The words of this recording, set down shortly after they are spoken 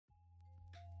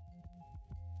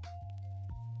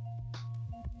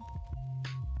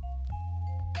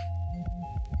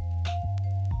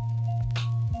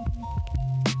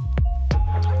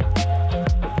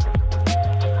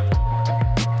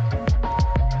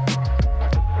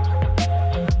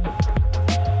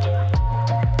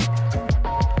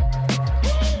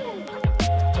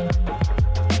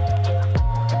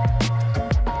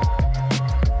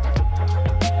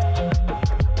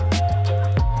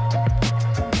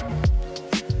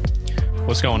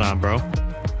What's going on, bro?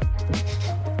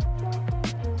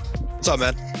 What's up,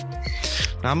 man?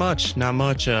 Not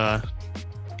much.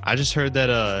 I just heard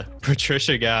that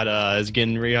Patricia is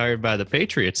getting rehired by the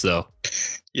Patriots, though.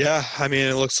 Yeah, I mean,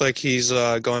 it looks like he's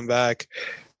going back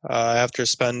after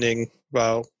spending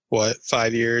about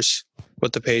 5 years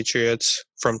with the Patriots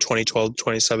from 2012 to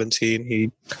 2017.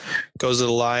 He goes to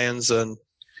the Lions and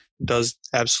does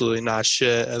absolutely not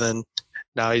shit, and then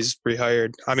now he's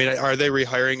rehired. I mean, are they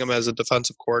rehiring him as a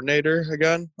defensive coordinator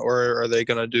again, or are they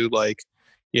going to do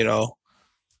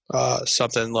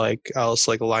something like else,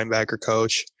 like a linebacker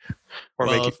coach, or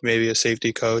maybe a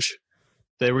safety coach?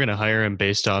 They were going to hire him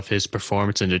based off his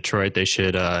performance in Detroit. They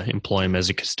should employ him as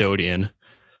a custodian.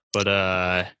 But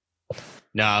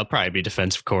no, I'll probably be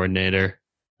defensive coordinator.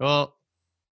 Well,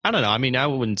 I don't know. I mean,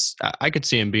 I could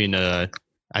see him being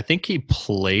I think he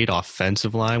played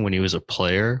offensive line when he was a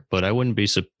player, but I wouldn't be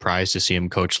surprised to see him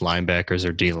coach linebackers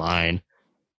or D-line.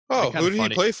 Oh, who did he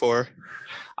play for?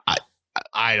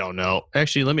 I don't know.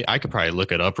 Actually, I could probably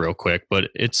look it up real quick, but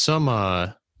it's some,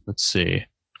 let's see.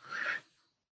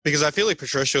 Because I feel like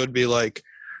Patricia would be like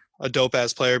a dope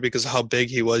ass player because of how big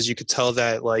he was. You could tell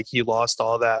that like he lost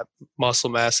all that muscle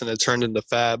mass and it turned into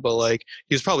fat, but like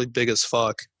he was probably big as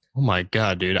fuck. Oh my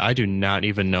God, dude. I do not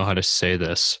even know how to say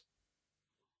this.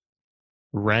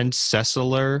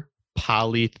 Rensselaer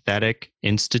Polythetic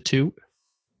Institute.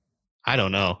 I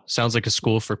don't know. Sounds like a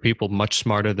school for people much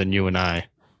smarter than you and I.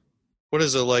 What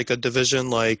is it, like a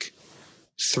division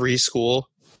 3 school?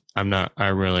 I'm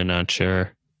really not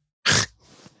sure.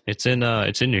 It's in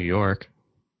New York.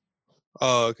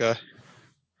 Oh, okay.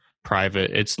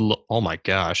 Private. Oh my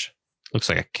gosh. Looks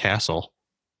like a castle.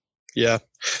 Yeah.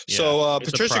 So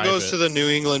Patricia goes to the New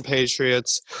England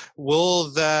Patriots.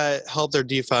 Will that help their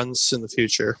defense in the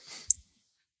future?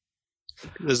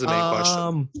 Is the main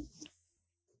question.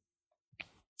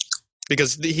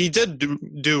 Because he did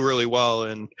do really well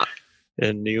in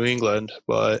New England,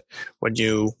 but when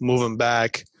you move him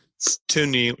back to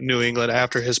New England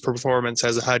after his performance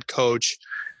as a head coach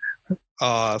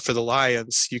for the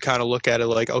Lions, you kind of look at it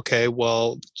like, okay,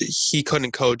 well, he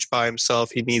couldn't coach by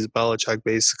himself. He needs Belichick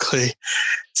basically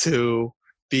to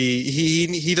be.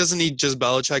 He doesn't need just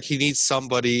Belichick. He needs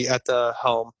somebody at the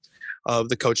helm of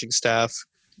the coaching staff.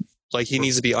 Like he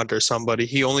needs to be under somebody.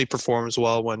 He only performs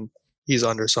well when he's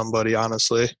under somebody,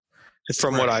 honestly,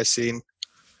 from what I've seen.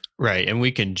 Right, and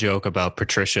we can joke about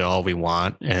Patricia all we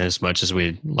want, and as much as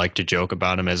we like to joke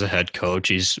about him as a head coach,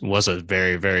 he was a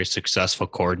very, very successful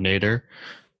coordinator.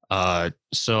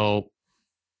 So,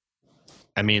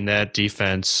 I mean, that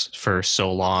defense for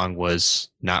so long was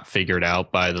not figured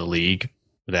out by the league.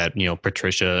 That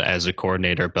Patricia as a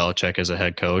coordinator, Belichick as a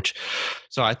head coach.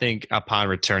 So I think upon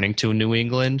returning to New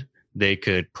England, they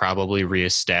could probably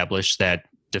reestablish that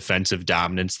defensive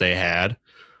dominance they had,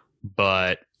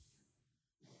 but.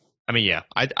 I mean, yeah,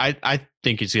 I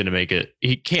think he's going to make it.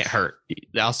 He can't hurt.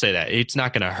 I'll say that. It's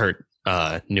not going to hurt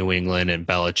New England and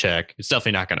Belichick. It's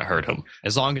definitely not going to hurt him.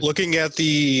 As long as looking at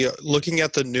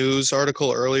the news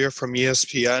article earlier from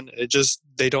ESPN,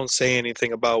 they don't say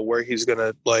anything about where he's going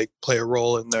to play a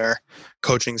role in their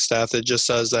coaching staff. It just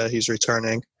says that he's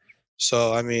returning.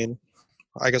 So, I mean,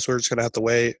 I guess we're just going to have to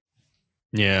wait.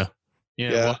 Yeah.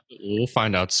 We'll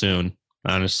find out soon,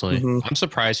 honestly. Mm-hmm. I'm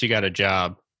surprised he got a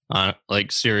job.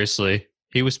 Seriously,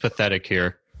 he was pathetic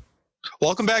here.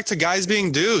 Welcome back to Guys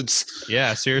Being Dudes.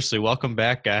 Yeah, seriously, welcome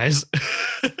back, guys.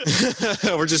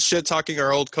 We're just shit talking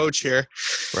our old coach here.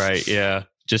 Right, yeah.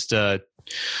 Just it's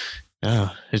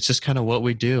just kind of what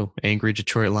we do. Angry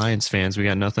Detroit Lions fans, we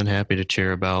got nothing happy to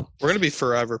cheer about. We're going to be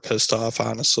forever pissed off,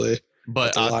 honestly.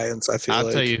 But the Lions,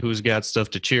 I'll tell you who's got stuff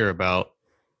to cheer about.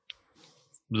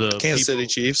 The Kansas City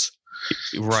Chiefs.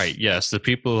 Right, yes. The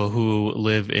people who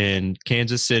live in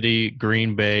Kansas City,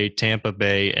 Green Bay, Tampa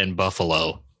Bay, and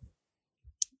Buffalo.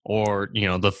 Or,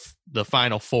 the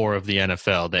final four of the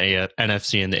NFL, the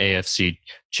NFC and the AFC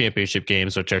championship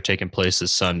games, which are taking place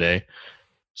this Sunday.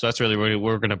 So that's really what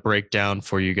we're going to break down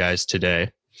for you guys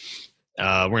today.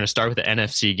 We're going to start with the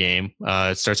NFC game.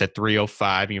 It starts at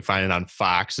 3:05. You can find it on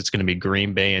Fox. It's going to be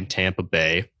Green Bay and Tampa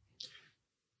Bay.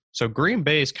 So Green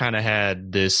Bay's kind of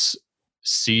had this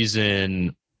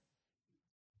season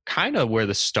kind of where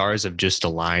the stars have just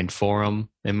aligned for them,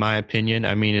 in my opinion.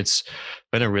 I mean, it's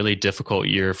been a really difficult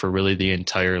year for really the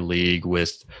entire league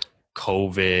with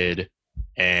COVID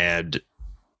and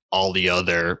all the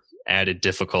other added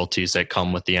difficulties that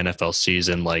come with the NFL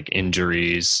season, like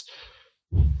injuries,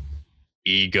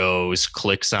 egos,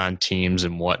 clicks on teams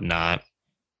and whatnot.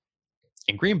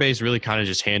 And Green Bay's really kind of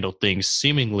just handled things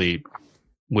seemingly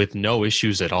with no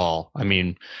issues at all. I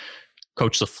mean,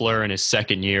 Coach LaFleur in his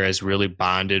second year has really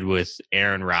bonded with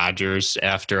Aaron Rodgers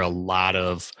after a lot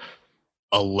of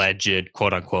alleged,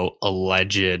 quote unquote,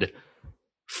 alleged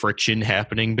friction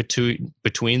happening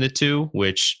between the two,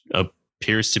 which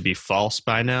appears to be false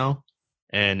by now.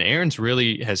 And Aaron's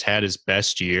really has had his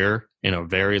best year in a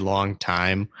very long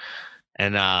time.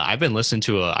 And I listened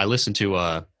to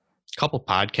a couple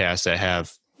podcasts that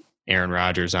have Aaron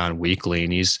Rodgers on weekly,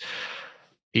 and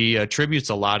he attributes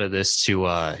a lot of this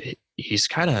to he's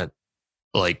kind of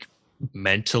like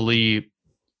mentally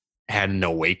had an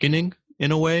awakening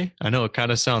in a way. I know it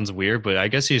kind of sounds weird, but I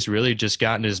guess he's really just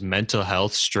gotten his mental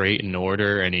health straight in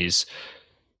order. And he's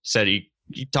said he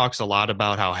talks a lot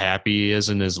about how happy he is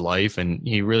in his life. And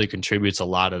he really contributes a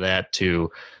lot of that to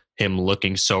him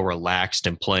looking so relaxed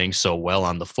and playing so well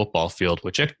on the football field,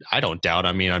 which I don't doubt.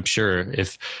 I mean, I'm sure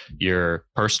if your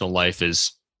personal life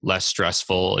is less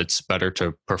stressful, it's better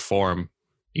to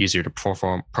easier to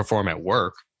perform at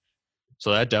work.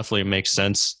 So that definitely makes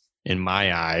sense in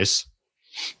my eyes.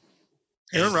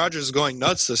 Aaron Rodgers is going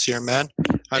nuts this year, man.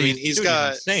 I mean, he's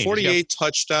got 48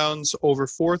 touchdowns, over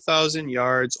 4,000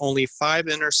 yards, only 5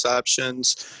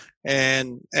 interceptions,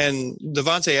 and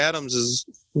Davante Adams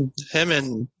him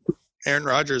and Aaron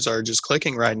Rodgers are just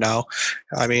clicking right now.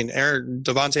 I mean,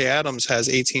 Davante Adams has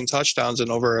 18 touchdowns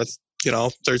and over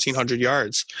 1,300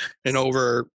 yards, and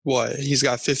over he's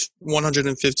got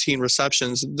 115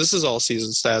 receptions. This is all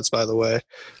season stats, by the way,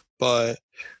 but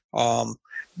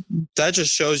that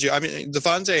just shows you. I mean,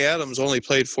 Davante Adams only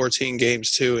played 14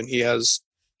 games too, and he has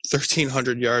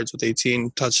 1,300 yards with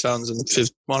 18 touchdowns and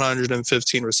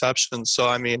 115 receptions. So,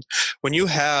 I mean, when you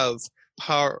have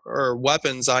power or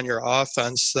weapons on your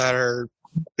offense that are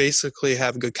basically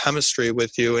have good chemistry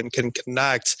with you and can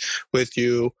connect with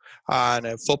you on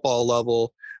a football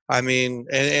level, I mean,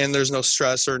 and there's no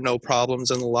stress or no problems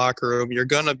in the locker room, you're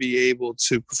going to be able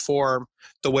to perform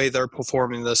the way they're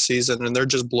performing this season, and they're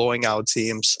just blowing out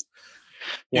teams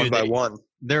one by one.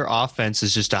 Their offense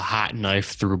is just a hot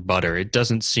knife through butter. It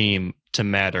doesn't seem to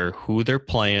matter who they're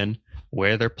playing,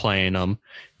 where they're playing them,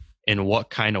 and what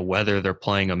kind of weather they're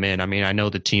playing them in. I mean, I know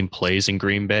the team plays in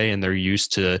Green Bay, and they're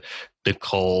used to the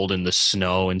cold and the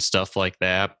snow and stuff like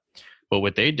that. But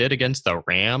what they did against the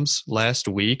Rams last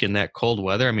week in that cold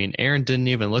weather, I mean, Aaron didn't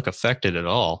even look affected at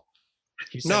all.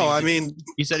 He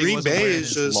said Green Bay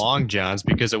is just long johns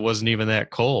because it wasn't even that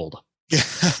cold. Yeah,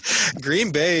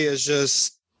 Green Bay has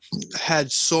just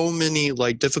had so many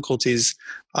difficulties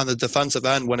on the defensive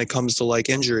end when it comes to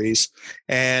injuries,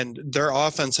 and their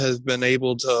offense has been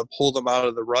able to pull them out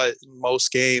of the rut in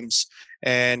most games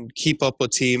and keep up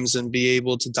with teams and be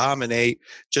able to dominate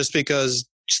just because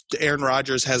Aaron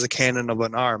Rodgers has a cannon of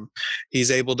an arm.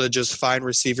 He's able to just find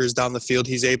receivers down the field.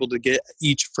 He's able to get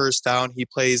each first down. He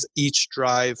plays each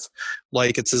drive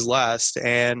like it's his last.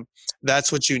 And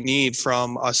that's what you need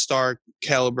from a star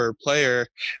caliber player,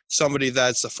 somebody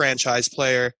that's a franchise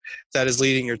player that is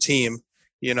leading your team,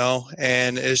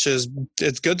 and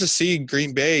it's good to see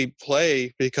Green Bay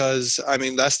play because, I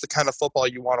mean, that's the kind of football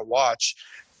you want to watch.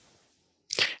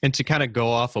 And to kind of go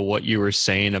off of what you were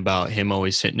saying about him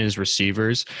always hitting his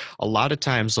receivers, a lot of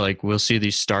times we'll see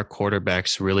these star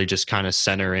quarterbacks really just kind of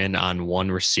center in on one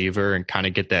receiver and kind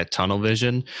of get that tunnel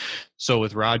vision. So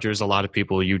with Rodgers, a lot of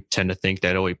people, you tend to think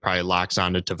that, he probably locks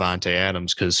on to Davante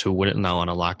Adams, because who wouldn't want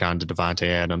to lock on to Davante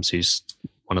Adams? He's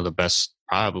one of the best,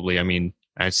 probably. I mean,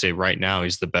 I'd say right now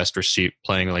he's the best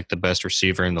playing the best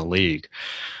receiver in the league.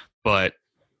 But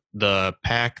the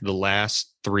last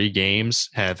 3 games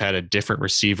have had a different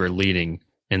receiver leading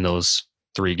in those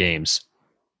 3 games.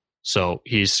 So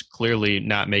he's clearly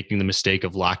not making the mistake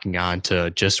of locking on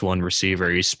to just one receiver.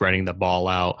 He's spreading the ball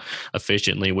out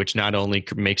efficiently, which not only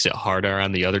makes it harder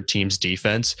on the other team's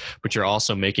defense, but you're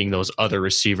also making those other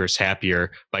receivers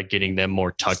happier by getting them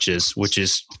more touches, which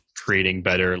is creating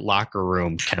better locker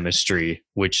room chemistry,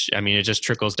 which, I mean, it just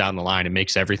trickles down the line. It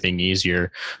makes everything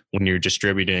easier when you're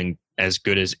distributing as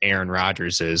good as Aaron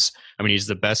Rodgers is. I mean, he's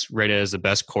rated as the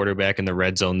best quarterback in the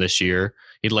red zone this year.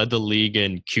 He led the league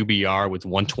in QBR with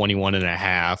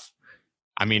 121.5.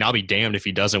 I mean, I'll be damned if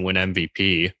he doesn't win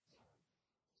MVP.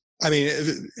 I mean,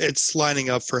 it's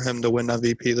lining up for him to win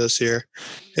MVP this year.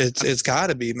 It's got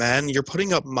to be, man. You're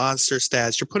putting up monster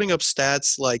stats. You're putting up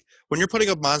stats when you're putting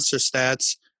up monster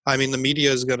stats, I mean, the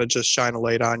media is going to just shine a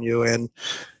light on you, and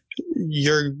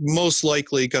you're most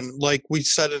likely going to, like we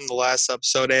said in the last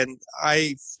episode, and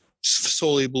I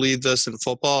solely believe this in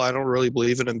football. I don't really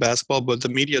believe it in basketball, but the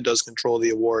media does control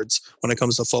the awards when it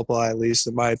comes to football, at least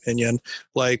in my opinion.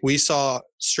 We saw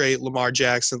straight Lamar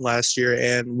Jackson last year,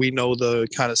 and we know the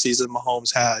kind of season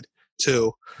Mahomes had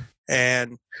too.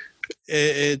 And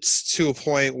it's to a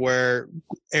point where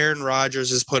Aaron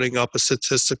Rodgers is putting up a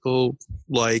statistical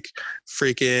like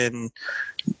freaking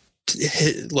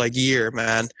like year,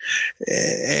 man,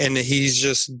 and he's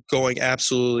just going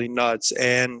absolutely nuts.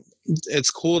 And it's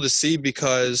cool to see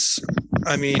because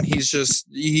I mean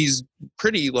he's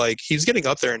pretty like he's getting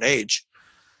up there in age.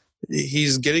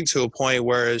 He's getting to a point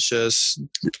where it's just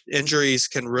injuries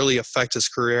can really affect his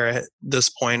career at this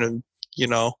point, and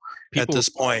People at this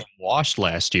point washed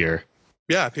last year.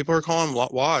 Yeah, people are calling him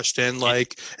washed, and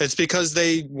like it's because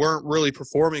they weren't really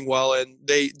performing well, and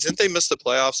they missed the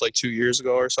playoffs like 2 years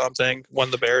ago or something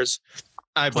when the Bears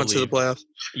went to the playoffs.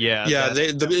 Yeah,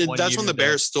 that's when the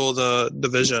Bears stole the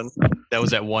division. That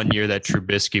was that 1 year that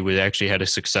Trubisky actually had a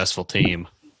successful team.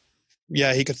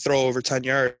 Yeah, he could throw over 10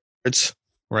 yards.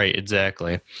 Right,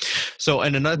 exactly. So,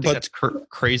 and another thing that's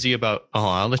crazy about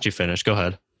I'll let you finish. Go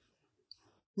ahead.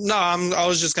 No, I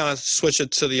was just gonna switch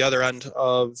it to the other end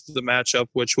of the matchup,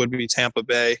 which would be Tampa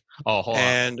Bay. Oh, hold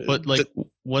on. But like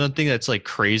one thing that's like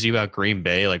crazy about Green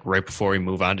Bay, like right before we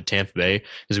move on to Tampa Bay,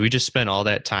 is we just spent all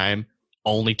that time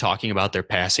only talking about their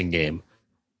passing game.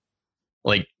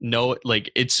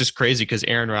 It's just crazy because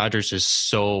Aaron Rodgers is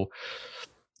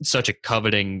such a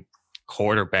coveting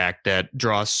quarterback that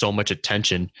draws so much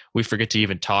attention. We forget to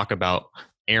even talk about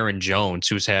Aaron Jones,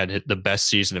 who's had the best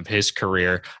season of his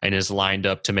career and is lined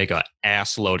up to make an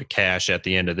ass load of cash at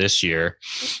the end of this year.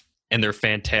 And their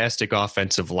fantastic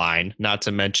offensive line, not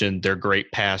to mention their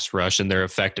great pass rush and their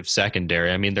effective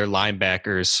secondary. I mean, their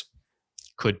linebackers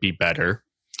could be better,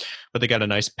 but they got a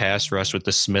nice pass rush with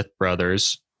the Smith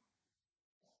brothers.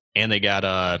 And they got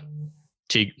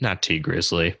not T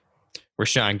Grizzly,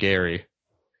 Rashawn Gary.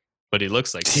 But he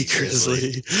looks like T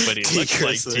Grizzly. But he looks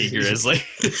like T Grizzly.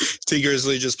 T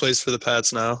Grizzly just plays for the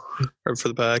Pats now, or for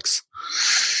the Packs.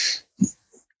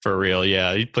 For real,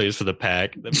 yeah, he plays for the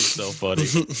Pack. That'd be so funny.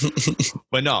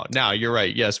 But no, you're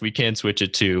right. Yes, we can switch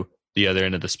it to the other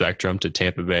end of the spectrum to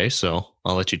Tampa Bay. So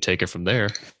I'll let you take it from there.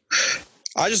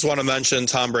 I just want to mention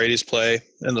Tom Brady's play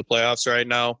in the playoffs right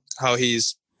now. How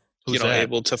he's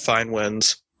able to find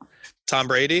wins. Tom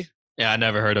Brady. Yeah, I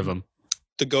never heard of him.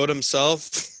 The GOAT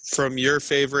himself. From your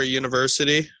favorite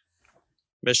university,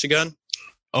 Michigan?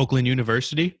 Oakland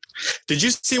University? Did you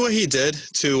see what he did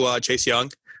to Chase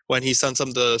Young when he sent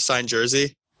him the signed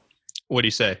jersey? What'd he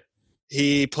say?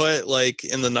 He put like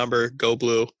in the number "Go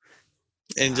Blue"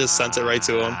 and just sent it right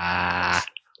to him.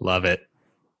 Love it.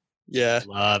 Yeah.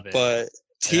 Love it. But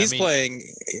he's playing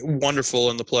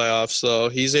wonderful in the playoffs, so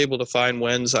he's able to find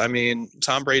wins. I mean,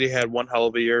 Tom Brady had one hell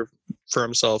of a year for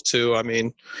himself too. I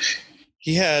mean,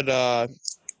 he had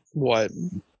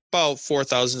about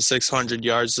 4,600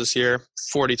 yards this year,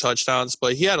 40 touchdowns,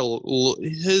 but he had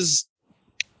his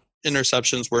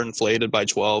interceptions were inflated by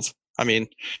 12. I mean,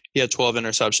 he had 12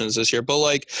 interceptions this year, but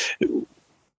like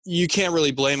you can't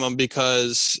really blame him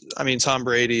because I mean, Tom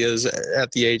Brady is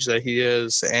at the age that he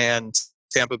is, and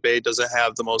Tampa Bay doesn't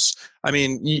have the most. I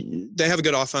mean, they have a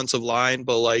good offensive line,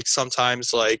 but like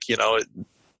sometimes, like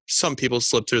some people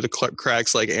slip through the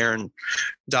cracks, like Aaron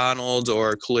Donald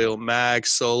or Khalil Mack.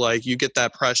 So like you get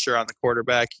that pressure on the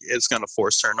quarterback, it's going to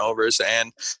force turnovers.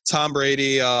 And Tom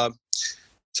Brady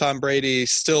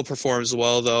still performs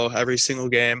well though every single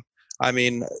game. I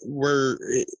mean, we're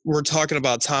talking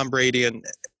about Tom Brady and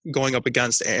going up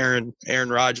against Aaron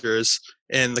Rodgers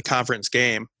in the conference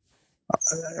game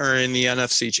or in the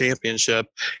NFC Championship,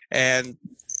 and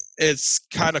it's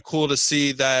kind of cool to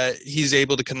see that he's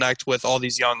able to connect with all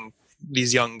these young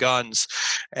guns,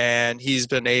 and he's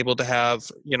been able to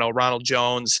have Ronald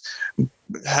Jones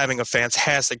having a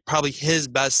fantastic, probably his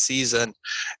best season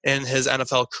in his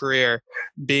NFL career,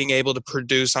 being able to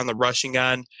produce on the rushing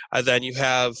end. And then you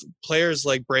have players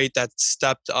like Braid that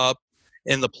stepped up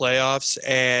in the playoffs,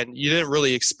 and you didn't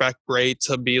really expect Braid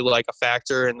to be like a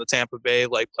factor in the Tampa Bay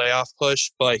like playoff push,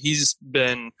 but he's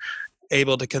been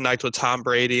able to connect with Tom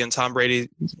Brady, and Tom Brady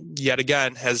yet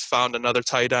again has found another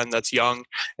tight end that's young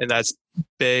and that's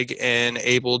big and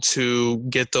able to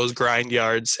get those grind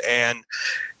yards, and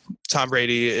Tom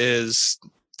Brady is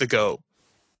the GOAT.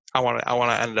 I want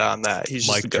to end it on that. He's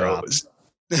just the GOAT.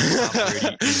 Tom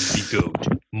Brady is the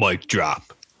GOAT. Mic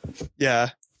drop.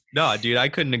 Yeah. No, dude, I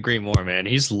couldn't agree more, man.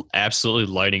 He's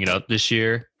absolutely lighting it up this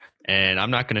year. And I'm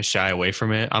not going to shy away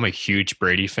from it. I'm a huge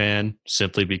Brady fan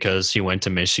simply because he went to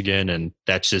Michigan, and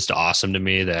that's just awesome to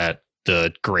me that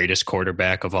the greatest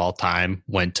quarterback of all time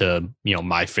went to,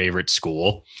 my favorite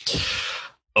school,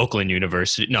 Oakland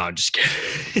University. No, I'm just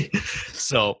kidding.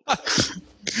 So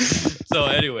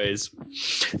anyways,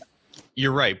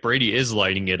 you're right. Brady is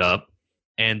lighting it up.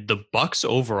 And the Bucs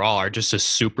overall are just a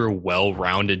super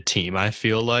well-rounded team, I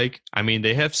feel like. I mean,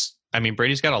 they have I mean,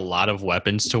 Brady's got a lot of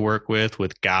weapons to work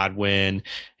with Godwin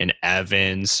and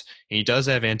Evans. He does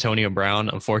have Antonio Brown.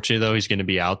 Unfortunately, though, he's going to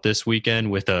be out this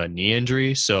weekend with a knee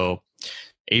injury. So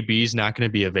AB is not going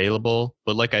to be available.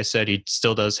 But like I said, he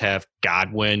still does have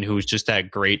Godwin, who's just that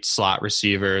great slot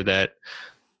receiver that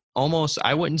almost,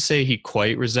 I wouldn't say he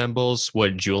quite resembles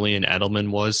what Julian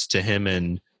Edelman was to him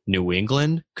in New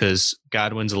England, because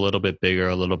Godwin's a little bit bigger,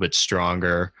 a little bit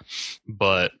stronger.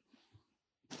 But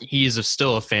he's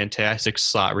still a fantastic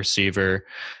slot receiver.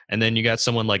 And then you got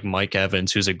someone like Mike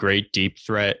Evans, who's a great deep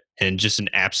threat and just an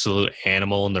absolute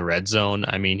animal in the red zone.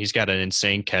 I mean, he's got an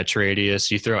insane catch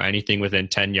radius. You throw anything within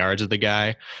 10 yards of the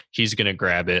guy, he's going to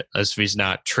grab it as if he's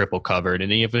not triple covered.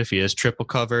 And even if he is triple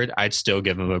covered, I'd still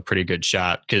give him a pretty good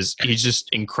shot because he's just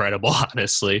incredible,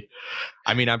 honestly.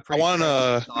 I mean, I'm pretty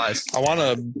Go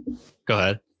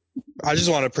ahead. I just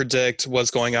want to predict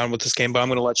what's going on with this game, but I'm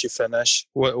going to let you finish.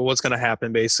 What's going to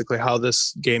happen, basically, how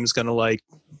this game is going to like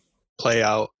play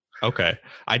out. Okay.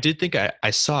 I did think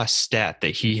I saw a stat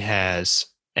that he has,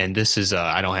 and this is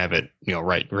I don't have it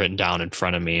written down in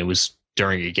front of me. It was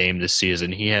during a game this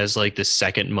season. He has like the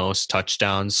second most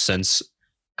touchdowns since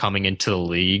coming into the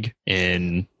league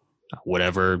in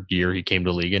whatever year he came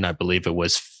to the league in. I believe it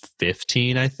was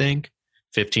 15, I think.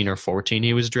 15 or 14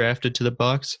 he was drafted to the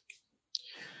Bucs.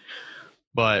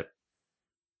 But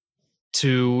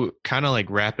to kind of like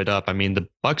wrap it up, I mean, the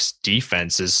Bucs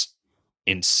defense is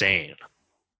insane.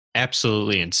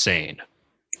 Absolutely insane.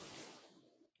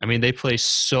 I mean, they play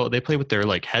with their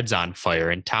like heads on fire,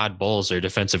 and Todd Bowles, their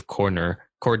defensive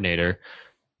coordinator,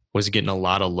 was getting a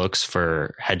lot of looks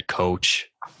for head coach,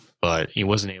 but he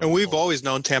wasn't able. And we've always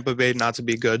known Tampa Bay not to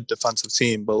be a good defensive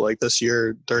team, but like this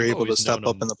year they're able to step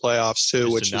up in the playoffs too,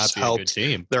 which has helped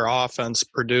their offense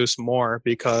produce more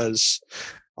because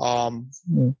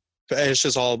it's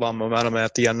just all about momentum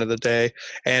at the end of the day.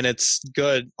 And it's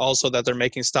good also that they're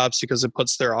making stops because it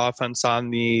puts their offense on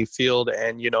the field,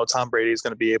 and Tom Brady is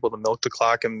going to be able to milk the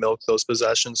clock and milk those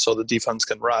possessions so the defense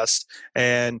can rest.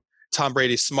 And Tom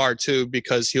Brady's smart too,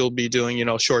 because he'll be doing,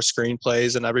 short screen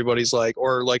plays, and everybody's like,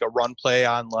 or like a run play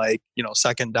on like,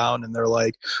 second down. And they're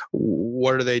like,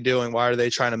 what are they doing? Why are they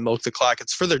trying to milk the clock?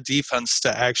 It's for their defense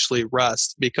to actually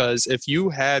rest, because if you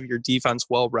have your defense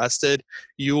well rested,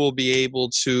 you will be able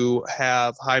to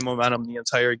have high momentum the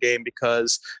entire game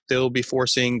because they'll be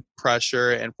forcing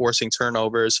pressure and forcing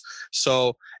turnovers.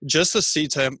 So just to see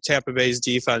Tampa Bay's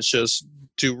defense just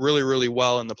do really, really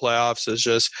well in the playoffs is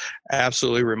just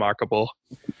absolutely remarkable.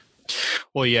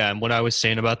 Well, yeah, and what I was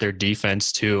saying about their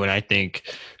defense too, and I think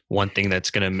one thing that's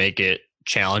going to make it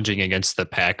challenging against the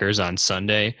Packers on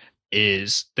Sunday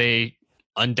is they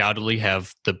undoubtedly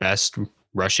have the best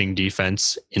rushing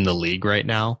defense in the league right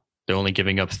now. They're only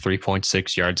giving up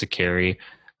 3.6 yards a carry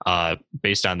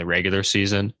based on the regular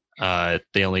season.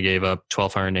 They only gave up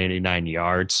 1,289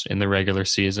 yards in the regular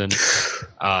season.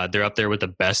 They're up there with the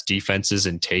best defenses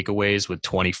in takeaways with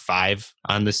 25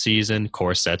 on the season. Of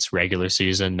course, that's regular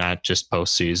season, not just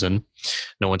postseason.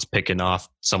 No one's picking off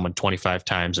someone 25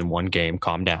 times in one game.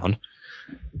 Calm down.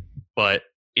 But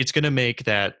it's going to make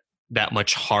that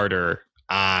much harder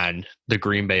on the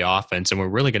Green Bay offense. And we're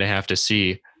really going to have to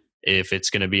see if it's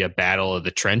going to be a battle of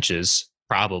the trenches,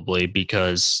 probably,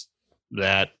 because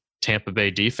that Tampa Bay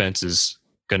defense is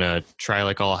going to try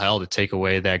like all hell to take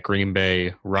away that Green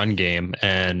Bay run game.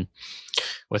 And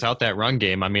without that run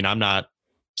game, I mean, I'm not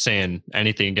saying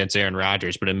anything against Aaron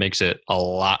Rodgers, but it makes it a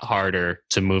lot harder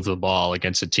to move the ball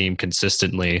against a team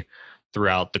consistently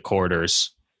throughout the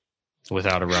quarters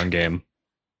without a run game.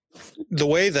 The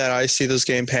way that I see this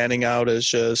game panning out is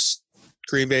just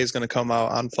Green Bay is going to come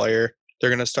out on fire. They're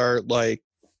going to start like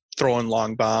throwing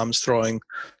long bombs, throwing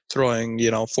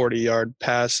 40-yard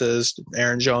passes.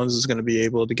 Aaron Jones is going to be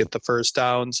able to get the first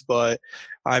downs, but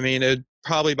I mean, it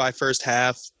probably by first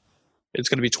half, it's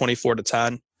going to be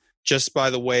 24-10, just by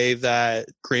the way that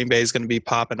Green Bay is going to be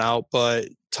popping out. But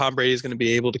Tom Brady is going to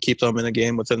be able to keep them in the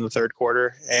game within the third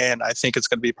quarter, and I think it's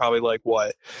going to be probably like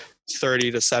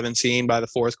 30-17 by the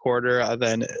fourth quarter. And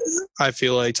then I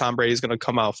feel like Tom Brady is going to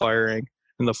come out firing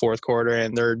in the fourth quarter,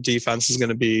 and their defense is going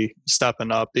to be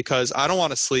stepping up, because I don't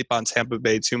want to sleep on Tampa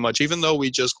Bay too much, even though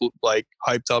we just like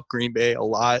hyped up Green Bay a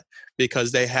lot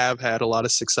because they have had a lot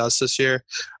of success this year.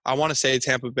 I want to say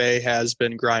Tampa Bay has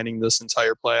been grinding this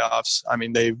entire playoffs. I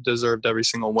mean, they've deserved every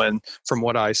single win from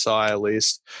what I saw, at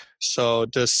least. So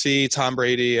to see Tom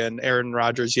Brady and Aaron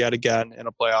Rodgers yet again in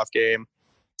a playoff game,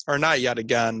 or not yet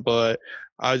again, but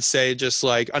I would say just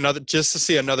to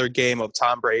see another game of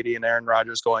Tom Brady and Aaron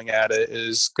Rodgers going at it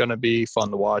is going to be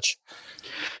fun to watch.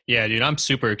 Yeah, dude, I'm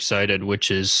super excited, which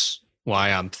is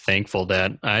why I'm thankful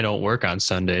that I don't work on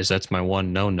Sundays. That's my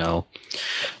one no.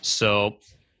 So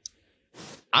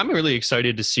I'm really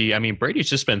excited to see. I mean, Brady's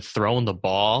just been throwing the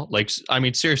ball. Like, I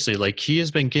mean, seriously, like he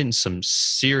has been getting some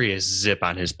serious zip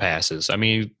on his passes. I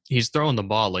mean, he's throwing the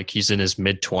ball like he's in his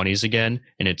mid-20s again,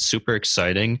 and it's super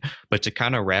exciting. But to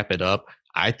kind of wrap it up,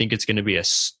 I think it's going to be a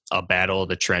battle of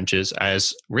the trenches,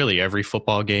 as really every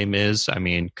football game is. I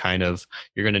mean, kind of,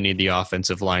 you're going to need the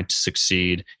offensive line to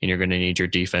succeed, and you're going to need your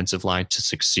defensive line to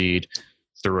succeed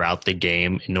throughout the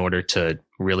game in order to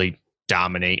really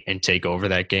dominate and take over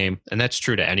that game. And that's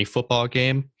true to any football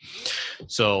game.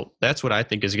 So that's what I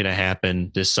think is going to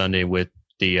happen this Sunday with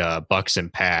the Bucks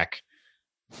and Pack.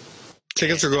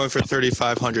 Tickets are going for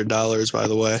 $3,500, by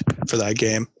the way, for that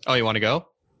game. Oh, you want to go?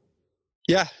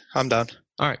 Yeah, I'm down.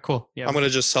 All right, cool. Yeah, I'm going to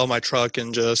just sell my truck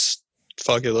and just,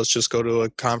 fuck it, let's just go to a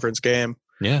conference game.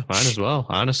 Yeah, might as well,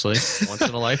 honestly. Once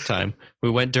in a lifetime.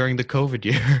 We went during the COVID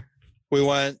year. We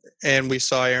went and we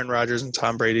saw Aaron Rodgers and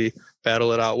Tom Brady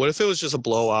battle it out. What if it was just a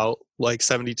blowout, like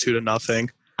 72-0?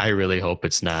 I really hope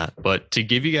it's not. But to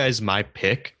give you guys my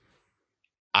pick,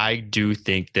 I do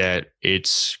think that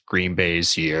it's Green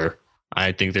Bay's year.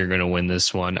 I think they're going to win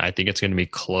this one. I think it's going to be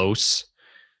close.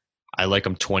 I like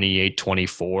them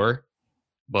 28-24.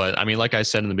 But, I mean, like I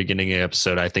said in the beginning of the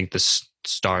episode, I think the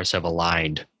stars have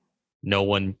aligned. No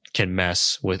one can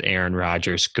mess with Aaron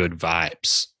Rodgers' good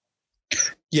vibes.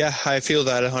 Yeah, I feel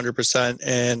that 100%,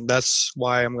 and that's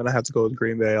why I'm going to have to go with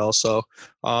Green Bay also.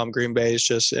 Green Bay is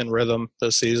just in rhythm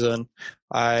this season.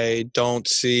 I don't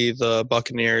see the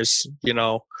Buccaneers,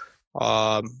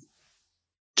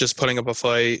 just putting up a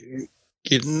fight.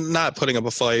 Not putting up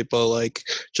a fight, but like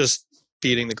just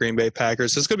beating the Green Bay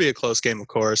Packers. It's going to be a close game, of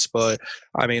course, but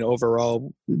I mean,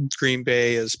 overall, Green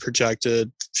Bay is projected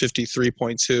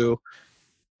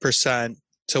 53.2%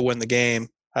 to win the game.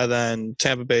 And then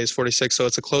Tampa Bay is 46. So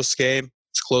it's a close game.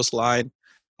 It's a close line,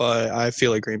 but I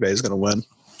feel like Green Bay is going to win.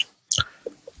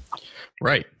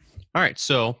 Right. All right.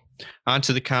 So on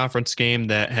to the conference game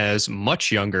that has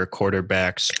much younger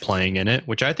quarterbacks playing in it,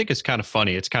 which I think is kind of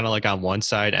funny. It's kind of like on one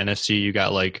side, NFC, you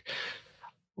got like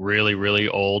really, really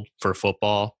old for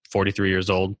football, 43 years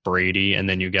old, Brady. And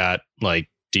then you got like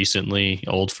decently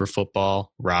old for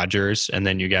football, Rodgers. And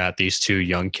then you got these two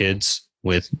young kids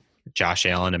with Josh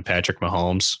Allen and Patrick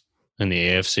Mahomes in the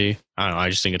AFC. I don't know. I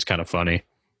just think it's kind of funny.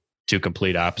 Two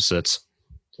complete opposites.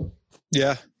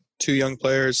 Yeah. Two young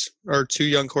players or two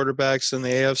young quarterbacks in the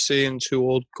AFC and two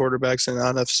old quarterbacks in the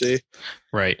NFC.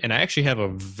 Right. And I actually have a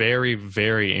very,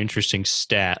 very interesting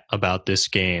stat about this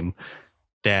game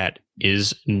that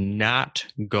is not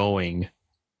going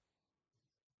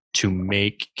to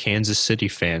make Kansas City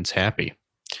fans happy.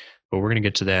 But we're going to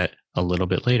get to that a little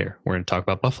bit later. We're going to talk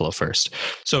about Buffalo first.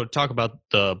 So talk about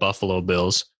the Buffalo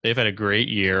Bills. They've had a great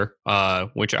year,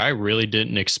 which I really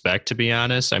didn't expect, to be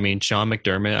honest. I mean, Sean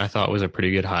McDermott, I thought was a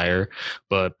pretty good hire,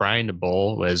 but Brian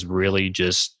DeBoer has really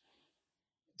just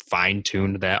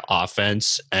fine-tuned that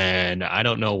offense. And I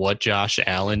don't know what Josh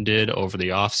Allen did over the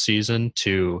offseason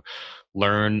to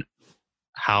learn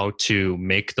how to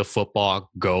make the football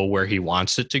go where he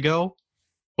wants it to go.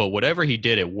 But whatever he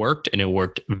did, it worked, and it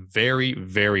worked very,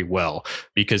 very well,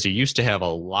 because he used to have a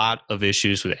lot of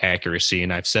issues with accuracy.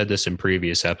 And I've said this in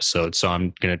previous episodes, so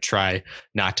I'm going to try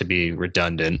not to be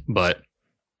redundant, but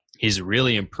he's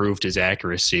really improved his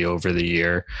accuracy over the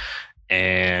year,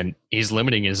 and he's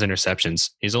limiting his interceptions.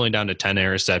 He's only down to 10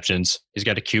 interceptions. He's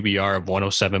got a QBR of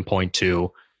 107.2.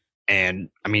 And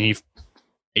I mean,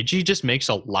 he just makes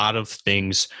a lot of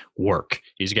things work.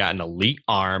 He's got an elite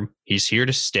arm. He's here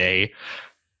to stay.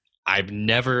 I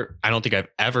don't think I've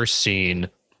ever seen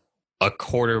a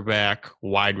quarterback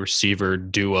wide receiver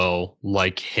duo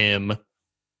like him,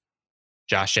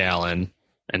 Josh Allen,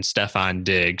 and Stephon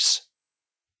Diggs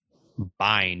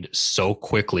bind so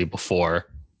quickly before,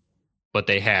 but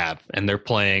they have, and they're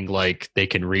playing like they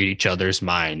can read each other's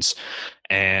minds.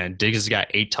 And Diggs has got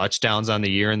 8 touchdowns on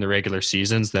the year in the regular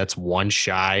seasons. That's one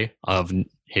shy of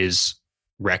his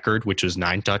record, which was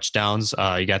 9 touchdowns.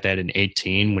 He got that in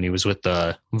 18 when he was with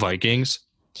the Vikings.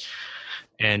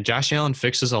 And Josh Allen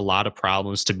fixes a lot of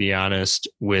problems, to be honest,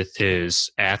 with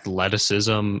his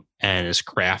athleticism and his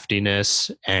craftiness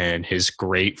and his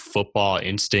great football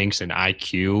instincts and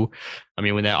IQ. I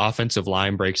mean, when that offensive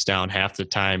line breaks down, half the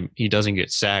time he doesn't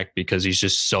get sacked because he's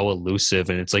just so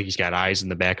elusive, and it's like he's got eyes in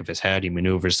the back of his head. He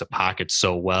maneuvers the pocket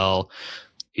so well.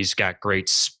 He's got great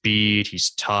speed.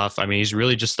 He's tough. I mean, he's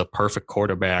really just the perfect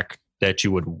quarterback that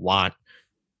you would want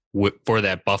for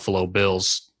that Buffalo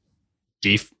Bills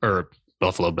defense, for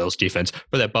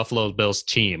that Buffalo Bills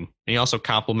team. And he also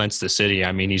complements the city.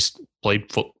 I mean, he's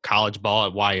played college ball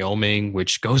at Wyoming,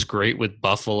 which goes great with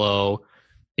Buffalo.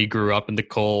 He grew up in the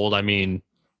cold. I mean,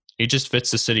 he just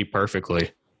fits the city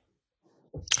perfectly.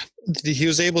 He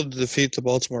was able to defeat the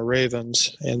Baltimore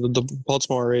Ravens, and the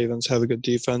Baltimore Ravens have a good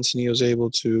defense, and he was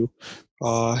able to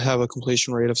have a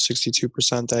completion rate of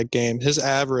 62% that game. His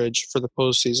average for the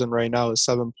postseason right now is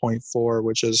 7.4,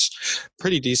 which is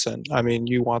pretty decent. I mean,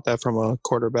 you want that from a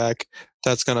quarterback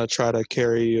that's going to try to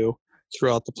carry you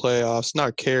throughout the playoffs.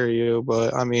 Not carry you,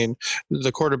 but I mean,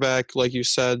 the quarterback, like you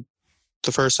said,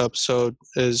 the first episode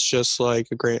is just like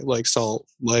a great, like salt.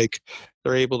 Like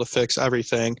they're able to fix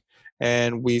everything.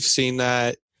 And we've seen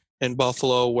that in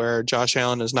Buffalo where Josh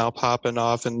Allen is now popping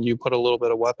off and you put a little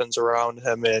bit of weapons around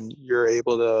him and you're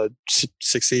able to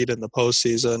succeed in the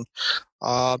postseason.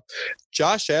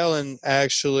 Josh Allen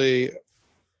actually,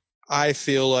 I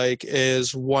feel like,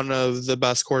 is one of the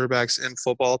best quarterbacks in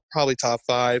football, probably top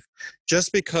 5,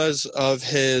 just because of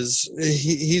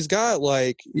he's got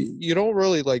like, you don't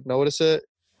really like notice it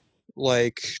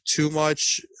like too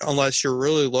much unless you're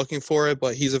really looking for it,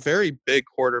 but he's a very big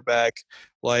quarterback.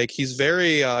 Like he's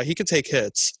very he can take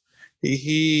hits.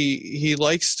 He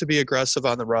likes to be aggressive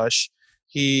on the rush.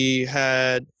 He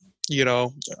had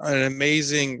an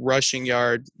amazing rushing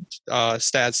yard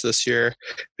stats this year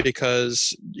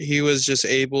because he was just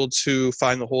able to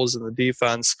find the holes in the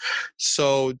defense.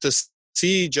 So to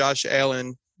see Josh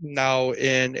Allen now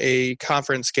in a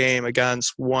conference game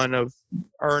against but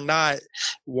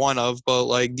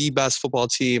like the best football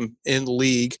team in the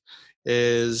league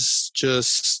is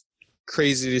just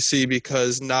crazy to see,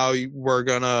 because now we're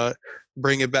gonna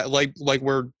bring it back like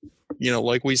we're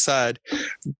like we said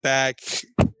back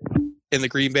in the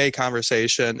Green Bay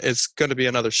conversation. It's going to be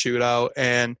another shootout,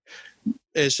 and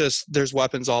it's just there's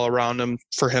weapons all around him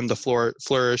for him to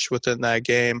flourish within that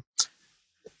game.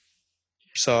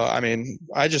 So, I mean,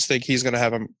 I just think he's going to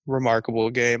have a remarkable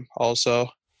game also.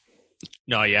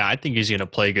 No, yeah, I think he's going to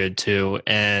play good too.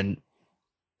 And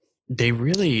they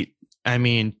really, I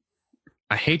mean,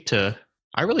 I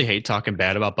really hate talking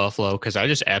bad about Buffalo because I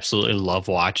just absolutely love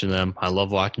watching them. I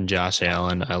love watching Josh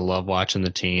Allen. I love watching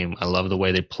the team. I love the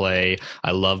way they play.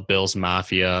 I love Bills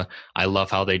Mafia. I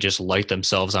love how they just light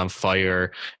themselves on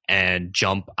fire and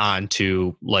jump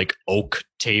onto like oak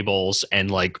tables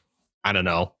and like, I don't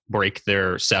know, break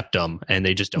their septum, and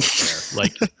they just don't care.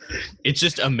 Like, it's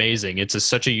just amazing. It's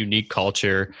such a unique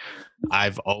culture.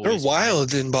 They're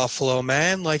wild in Buffalo,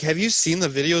 man. Like, have you seen the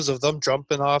videos of them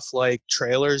jumping off like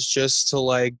trailers just to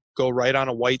like go right on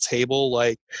a white table?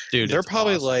 Like, dude, they're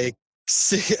probably awesome.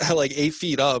 like 8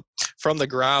 feet up from the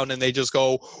ground, and they just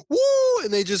go woo,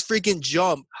 and they just freaking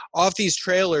jump off these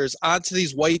trailers onto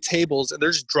these white tables, and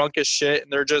they're just drunk as shit,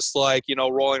 and they're just like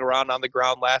rolling around on the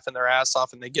ground laughing their ass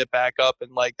off, and they get back up,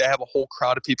 and like they have a whole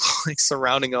crowd of people like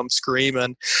surrounding them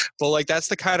screaming. But like that's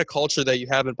the kind of culture that you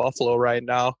have in Buffalo right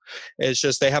now. It's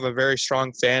just they have a very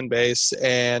strong fan base,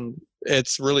 and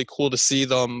it's really cool to see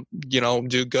them,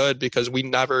 do good, because we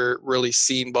never really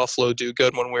seen Buffalo do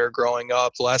good when we were growing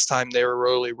up. The last time they were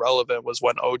really relevant was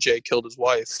when OJ killed his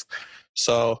wife.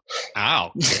 So,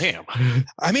 ow, damn.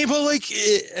 I mean, but like,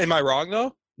 am I wrong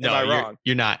though? No, wrong?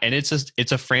 You're not. And it's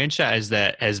a franchise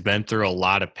that has been through a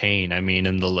lot of pain. I mean,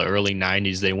 in the early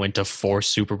 90s, they went to 4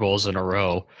 Super Bowls in a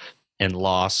row and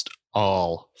lost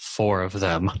all 4 of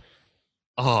them.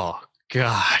 Oh,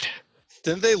 God.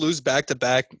 Didn't they lose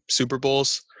back-to-back Super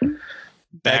Bowls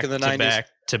back in the 90s?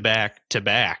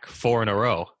 Back-to-back, 4 in a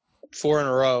row. 4 in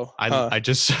a row. I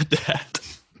just said that.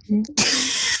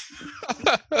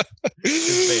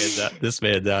 This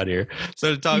man's out here.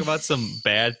 So to talk about some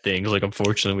bad things, like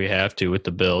unfortunately we have to with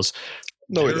the Bills.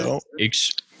 No, we don't.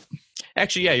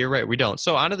 Actually, yeah, you're right. We don't.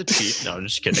 So onto the Chiefs. No, I'm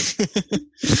just kidding.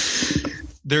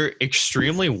 They're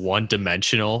extremely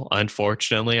one-dimensional,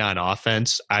 unfortunately, on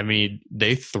offense. I mean,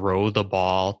 they throw the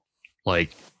ball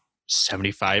like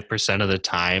 75% of the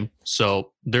time.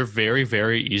 So they're very,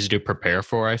 very easy to prepare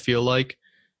for, I feel like.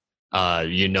 They're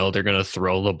going to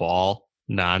throw the ball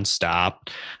nonstop.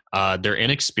 They're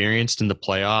inexperienced in the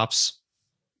playoffs.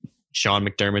 Sean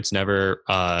McDermott's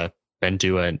never been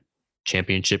to a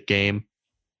championship game.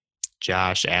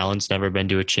 Josh Allen's never been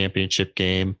to a championship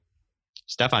game.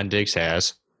 Stephon Diggs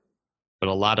has, but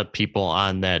a lot of people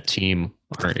on that team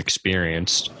aren't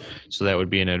experienced. So that would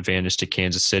be an advantage to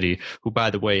Kansas City, who, by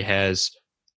the way, has,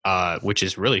 which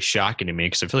is really shocking to me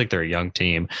because I feel like they're a young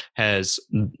team, has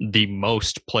the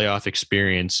most playoff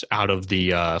experience out of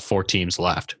the 4 teams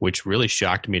left, which really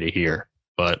shocked me to hear.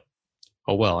 But,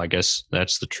 oh well, I guess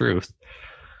that's the truth.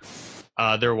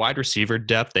 Their wide receiver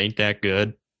depth ain't that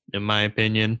good, in my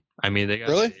opinion. I mean, they got...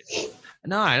 Really?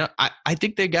 No, I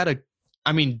think they got a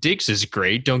I mean, Diggs is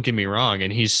great. Don't get me wrong,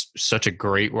 and he's such a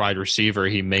great wide receiver.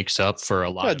 He makes up for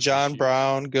a lot. Yeah, of John issues.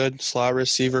 Brown, good slot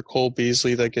receiver. Cole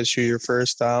Beasley that gets you your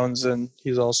first downs, and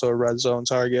he's also a red zone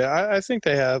target. I think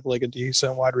they have like a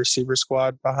decent wide receiver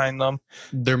squad behind them.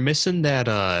 They're missing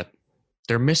that.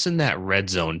 They're missing that red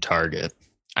zone target.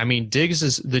 I mean, Diggs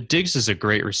is a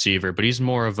great receiver, but he's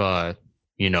more of a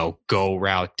go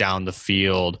route down the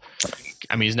field.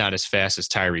 I mean, he's not as fast as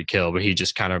Tyreek Hill, but he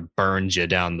just kind of burns you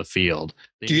down the field.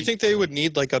 Do you think they would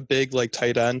need like a big like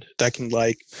tight end that can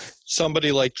like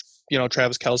somebody like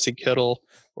Travis Kelce, Kittle,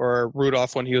 or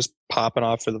Rudolph when he was popping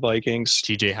off for the Vikings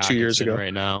TJ Hawkinson 2 years ago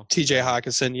right now? TJ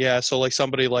Hawkinson, yeah. So like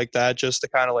somebody like that just to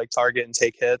kind of like target and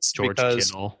take hits. George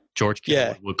Kittle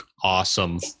would look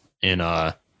awesome in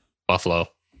Buffalo.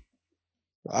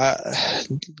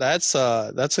 That's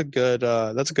a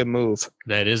good move.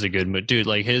 That is a good move, dude.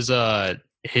 Like his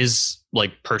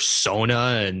like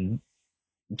persona and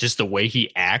just the way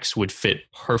he acts would fit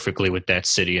perfectly with that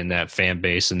city and that fan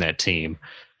base and that team.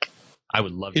 I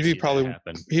would love to see that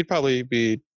happen. He'd probably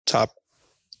be top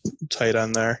tight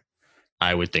end there.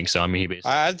 I would think so. I mean,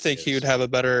 I think he would have a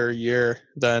better year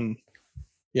than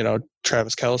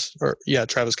Travis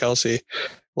Kelce.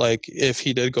 Like if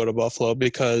he did go to Buffalo,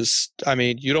 because I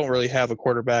mean, you don't really have a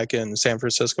quarterback in San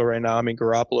Francisco right now. I mean,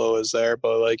 Garoppolo is there,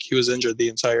 but like he was injured the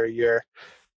entire year.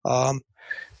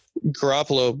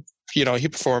 Garoppolo, he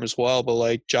performs well, but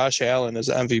like Josh Allen is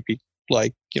MVP,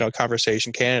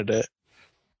 conversation candidate,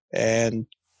 and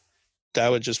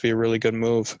that would just be a really good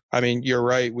move. I mean, you're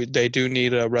right. They do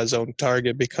need a red zone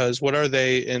target, because what are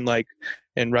they in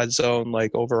red zone,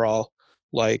 like overall,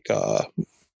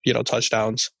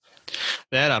 touchdowns?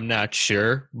 That I'm not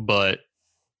sure, but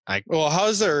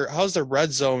how's their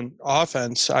red zone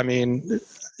offense? I mean,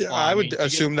 I would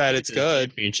assume that it's good.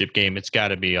 Championship game, it's got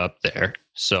to be up there.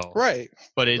 So right,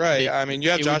 but I mean, you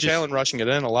have Josh Allen rushing it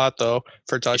in a lot though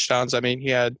for touchdowns. I mean, he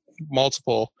had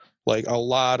a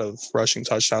lot of rushing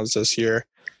touchdowns this year.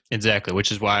 Exactly,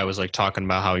 which is why I was talking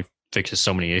about how he fixes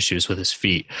so many issues with his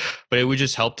feet. But it would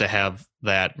just help to have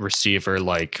that receiver.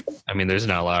 I mean, there's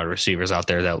not a lot of receivers out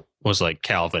there that was like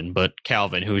Calvin, but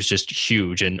Calvin, who's just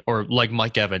huge, or like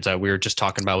Mike Evans, we were just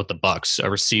talking about with the Bucks,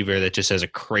 a receiver that just has a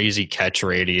crazy catch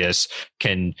radius,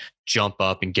 can jump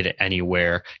up and get it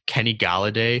anywhere. Kenny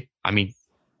Galladay,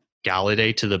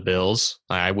 Galladay to the Bills,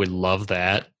 I would love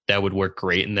that. That would work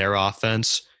great in their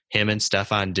offense. Him and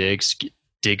Stephon Diggs.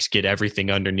 Diggs get everything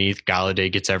underneath.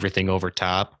 Galladay gets everything over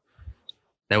top.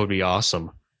 That would be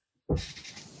awesome.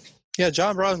 Yeah,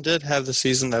 John Brown did have the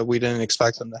season that we didn't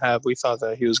expect him to have. We thought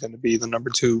that he was going to be the number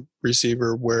 2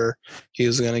 receiver, where he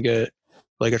was going to get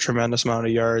a tremendous amount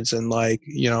of yards and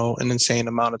an insane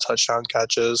amount of touchdown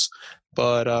catches.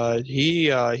 But he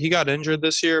got injured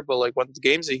this year. But when the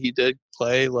games that he did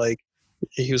play,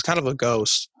 he was kind of a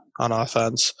ghost on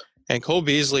offense. And Cole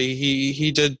Beasley,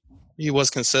 he was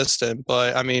consistent.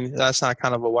 But I mean, that's not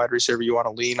kind of a wide receiver you want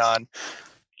to lean on,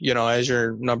 as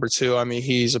your number 2. I mean,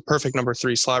 he's a perfect number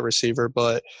 3 slot receiver,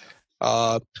 but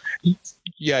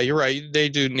yeah, you're right. They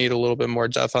do need a little bit more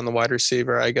depth on the wide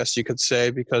receiver, I guess you could say,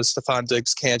 because Stephon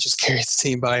Diggs can't just carry the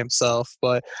team by himself.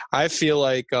 But I feel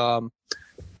like, Cole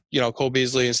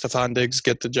Beasley and Stephon Diggs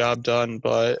get the job done,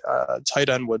 but tight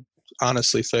end would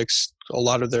honestly fix a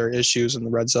lot of their issues in the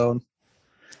red zone.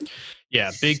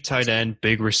 Yeah, big tight end,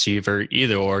 big receiver,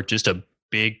 either or, just a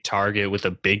big target with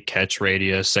a big catch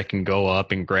radius that can go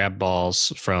up and grab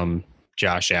balls from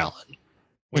Josh Allen.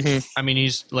 Which, I mean,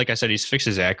 he's, like I said, he's fixed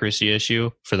his accuracy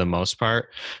issue for the most part,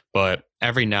 but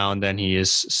every now and then he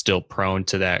is still prone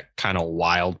to that kind of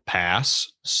wild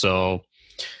pass. So,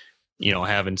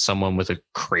 having someone with a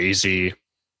crazy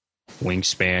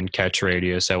wingspan, catch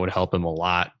radius, that would help him a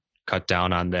lot, cut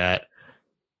down on that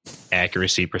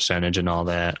accuracy percentage and all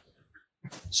that.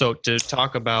 So to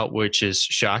talk about, which is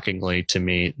shockingly to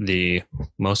me, the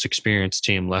most experienced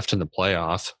team left in the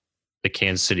playoff, the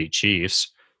Kansas City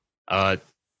Chiefs. I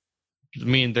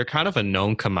mean, they're kind of a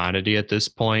known commodity at this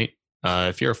point.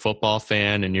 If you're a football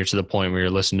fan and you're to the point where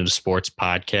you're listening to a sports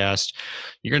podcast,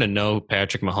 you're going to know who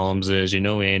Patrick Mahomes is. You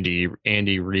know Andy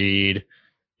Reid.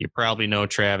 You probably know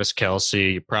Travis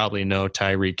Kelce. You probably know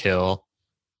Tyreek Hill.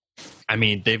 I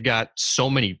mean, they've got so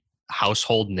many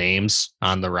household names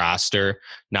on the roster,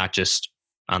 not just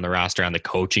on the roster, on the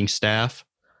coaching staff.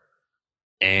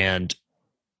 And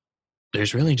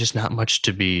there's really just not much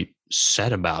to be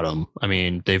said about them. I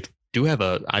mean,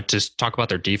 I just talk about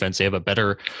their defense. They have a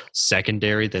better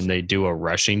secondary than they do a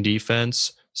rushing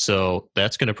defense. So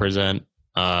that's going to present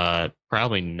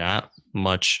probably not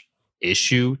much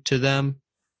issue to them,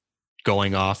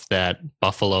 going off that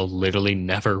Buffalo literally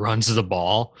never runs the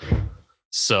ball.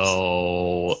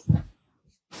 So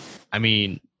I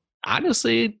mean,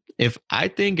 honestly, if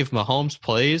Mahomes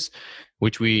plays,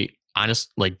 which we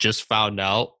just found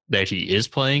out that he is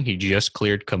playing, he just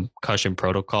cleared concussion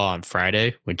protocol on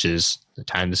Friday, which is the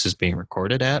time this is being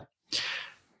recorded at.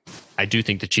 I do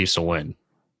think the Chiefs will win.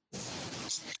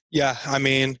 Yeah, I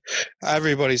mean,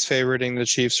 everybody's favoriting the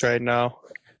Chiefs right now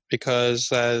because,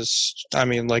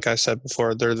 like I said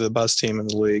before, they're the best team in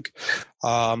the league.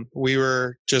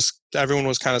 Everyone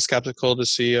was kind of skeptical to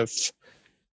see if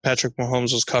Patrick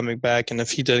Mahomes was coming back, and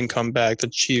if he didn't come back, the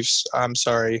Chiefs, I'm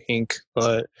sorry, Hink,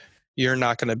 but you're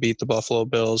not going to beat the Buffalo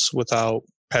Bills without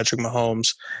Patrick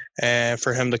Mahomes. And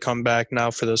for him to come back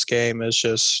now for this game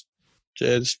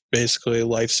it's basically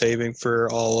life-saving for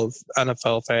all of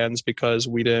NFL fans because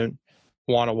we didn't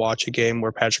want to watch a game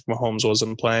where Patrick Mahomes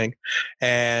wasn't playing.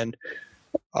 And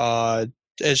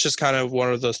it's just kind of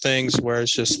one of those things where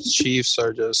it's just the Chiefs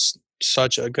are just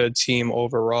such a good team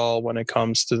overall when it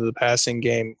comes to the passing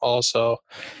game also.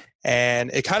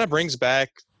 And it kind of brings back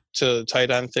to the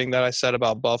tight end thing that I said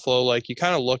about Buffalo. Like, you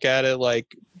kind of look at it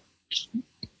like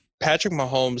Patrick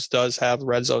Mahomes does have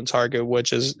red zone target,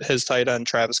 which is his tight end,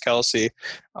 Travis Kelce.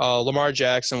 Lamar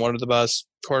Jackson, one of the best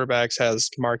quarterbacks, has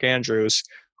Mark Andrews.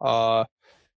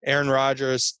 Aaron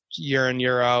Rodgers, year in,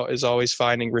 year out, is always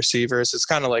finding receivers. It's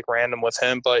kind of like random with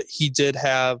him, but he did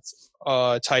have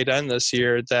a tight end this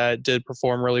year that did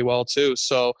perform really well too.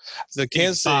 So the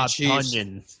Kansas City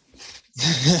Chiefs,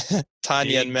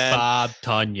 Tanyan, man, Bob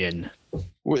Tunyon.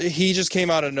 He just came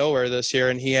out of nowhere this year,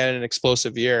 and he had an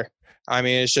explosive year. I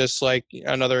mean, it's just like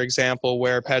another example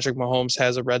where Patrick Mahomes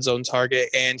has a red zone target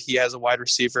and he has a wide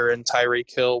receiver in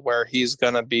Tyreek Hill where he's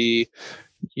going to be,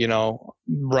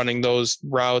 running those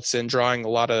routes and drawing a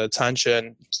lot of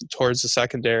attention towards the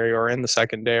secondary or in the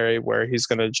secondary where he's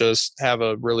going to just have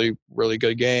a really, really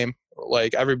good game.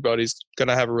 Like, everybody's going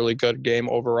to have a really good game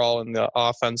overall in the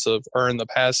offensive or in the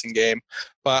passing game.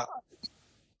 But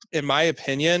in my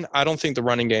opinion, I don't think the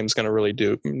running game is going to really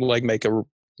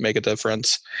make a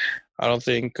difference. I don't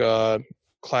think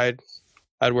Clyde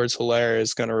Edwards-Helaire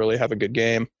is going to really have a good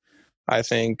game. I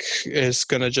think it's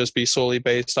going to just be solely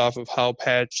based off of how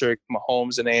Patrick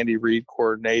Mahomes and Andy Reid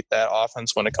coordinate that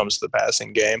offense when it comes to the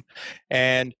passing game.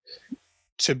 And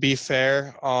to be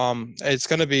fair, it's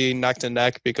going to be neck to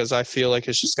neck because I feel like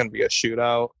it's just going to be a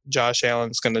shootout. Josh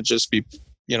Allen's going to just be,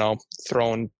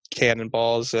 throwing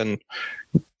cannonballs, and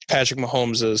Patrick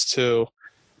Mahomes is too.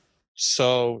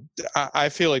 So I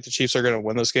feel like the Chiefs are going to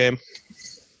win this game.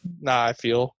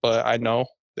 But I know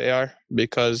they are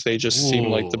because they just seem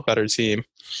like the better team.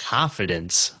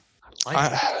 Confidence.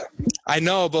 I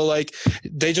know, but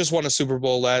they just won a Super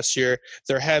Bowl last year.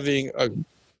 They're having a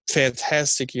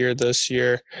fantastic year this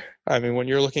year. I mean, when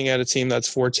you're looking at a team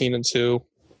that's 14-2,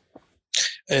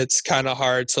 it's kind of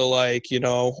hard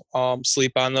to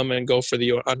sleep on them and go for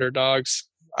the underdogs.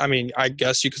 I mean, I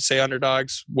guess you could say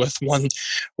underdogs with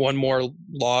one more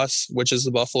loss, which is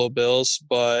the Buffalo Bills.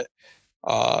 But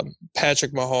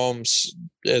Patrick Mahomes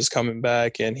is coming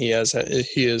back, and he is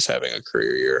having a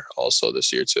career year also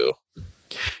this year too.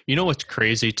 You know what's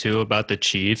crazy too about the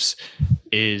Chiefs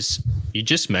is you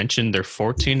just mentioned they're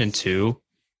 14-2,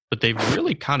 but they've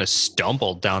really kind of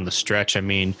stumbled down the stretch. I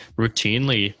mean,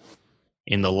 routinely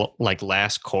in the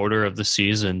last quarter of the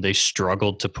season, they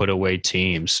struggled to put away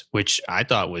teams, which I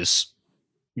thought was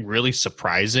really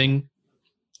surprising,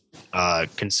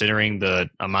 considering the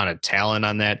amount of talent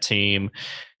on that team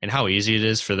and how easy it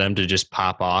is for them to just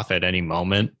pop off at any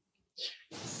moment.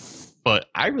 But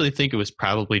I really think it was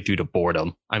probably due to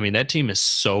boredom. I mean, that team is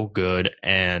so good,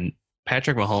 and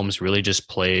Patrick Mahomes really just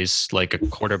plays like a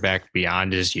quarterback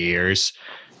beyond his years.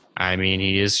 I mean,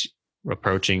 he is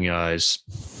approaching his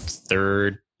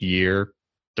third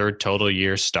total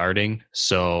year starting.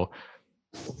 So,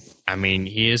 I mean,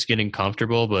 he is getting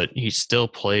comfortable, but he still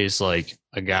plays like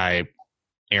a guy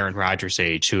Aaron Rodgers'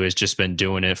 age who has just been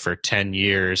doing it for 10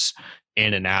 years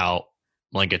in and out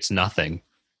like it's nothing.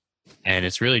 And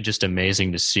it's really just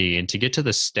amazing to see. And to get to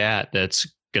the stat that's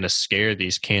going to scare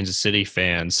these Kansas City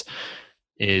fans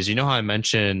is, how I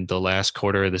mentioned the last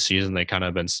quarter of the season, they kind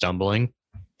of been stumbling?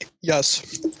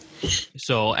 Yes.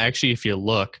 So actually, if you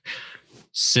look,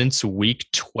 since week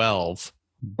 12,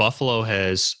 Buffalo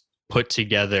has put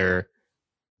together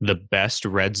the best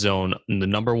red zone, the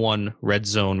number one red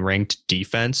zone ranked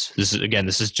defense. This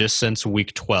is just since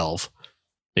week 12.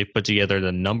 They put together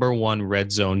the number one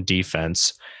red zone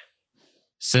defense.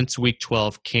 Since week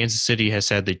 12, Kansas City has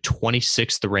had the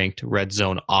 26th ranked red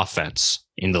zone offense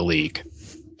in the league.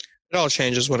 It all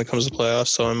changes when it comes to playoffs,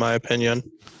 so in my opinion.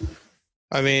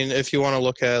 I mean, if you want to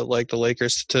look at the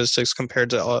Lakers statistics compared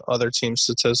to other team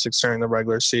statistics during the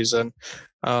regular season,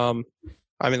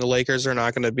 I mean, the Lakers are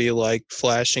not going to be like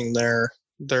flashing their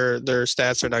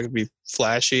stats are not going to be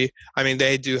flashy. I mean,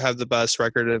 they do have the best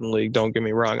record in the league. Don't get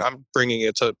me wrong. I'm bringing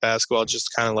it to basketball,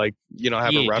 just kind of like,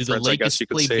 have a reference. Do the Lakers I guess you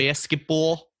could play say.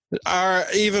 basketball? Are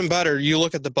even better. You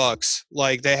look at the Bucks.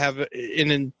 Like they have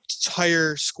an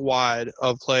entire squad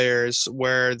of players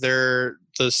where they're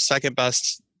the second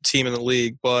best team in the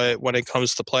league, but when it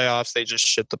comes to playoffs, they just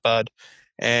shit the bed.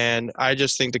 And I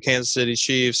just think the Kansas City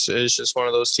Chiefs is just one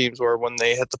of those teams where when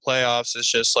they hit the playoffs,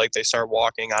 it's just like they start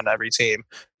walking on every team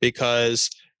because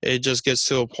it just gets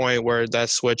to a point where that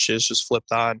switch is just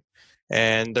flipped on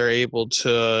and they're able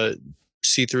to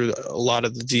see through a lot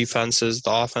of the defenses,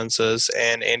 the offenses,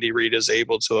 and Andy Reid is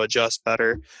able to adjust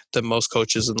better than most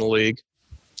coaches in the league.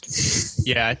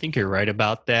 Yeah, I think you're right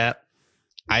about that.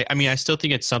 I mean, I still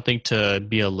think it's something to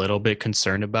be a little bit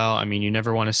concerned about. I mean, you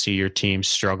never want to see your team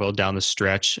struggle down the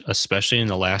stretch, especially in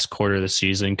the last quarter of the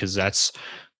season, because that's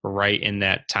right in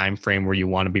that time frame where you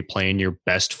want to be playing your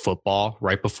best football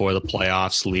right before the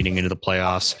playoffs, leading into the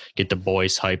playoffs, get the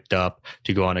boys hyped up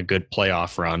to go on a good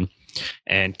playoff run.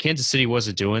 And Kansas City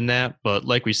wasn't doing that, but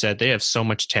like we said, they have so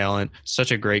much talent,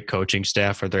 such a great coaching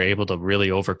staff where they're able to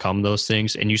really overcome those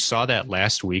things. And you saw that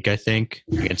last week, I think,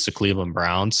 against the Cleveland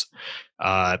Browns.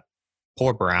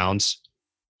 Poor Browns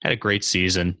had a great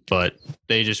season, but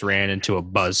they just ran into a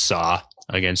buzzsaw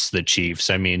against the Chiefs.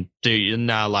 I mean,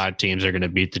 not a lot of teams are going to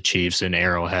beat the Chiefs in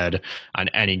Arrowhead on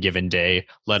any given day,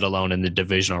 let alone in the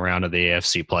divisional round of the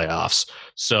AFC playoffs.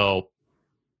 So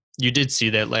you did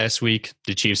see that last week.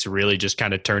 The Chiefs really just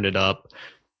kind of turned it up,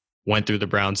 went through the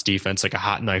Browns defense like a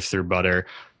hot knife through butter.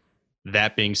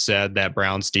 That being said, that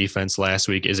Browns defense last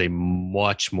week is a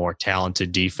much more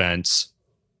talented defense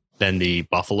than the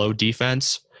Buffalo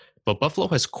defense. But Buffalo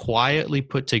has quietly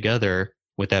put together,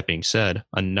 with that being said,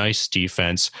 a nice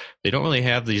defense. They don't really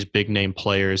have these big name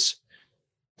players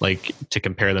like to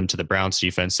compare them to the Browns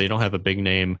defense. They don't have a big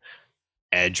name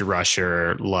edge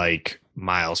rusher like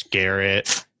Myles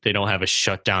Garrett. They don't have a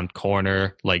shutdown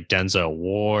corner like Denzel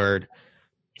Ward.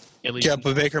 Yeah,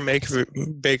 but Baker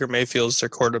Mayfield's their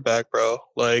quarterback, bro.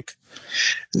 Like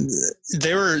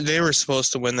they were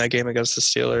supposed to win that game against the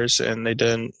Steelers, and they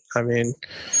didn't. I mean,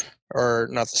 or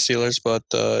not the Steelers, but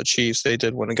the Chiefs. They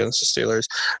did win against the Steelers.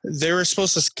 They were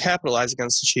supposed to capitalize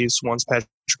against the Chiefs once Patrick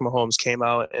Mahomes came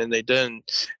out, and they didn't.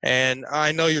 And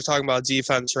I know you're talking about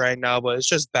defense right now, but it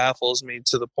just baffles me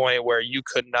to the point where you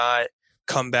could not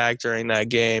come back during that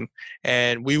game.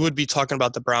 And we would be talking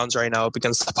about the Browns right now up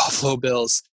against the Buffalo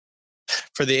Bills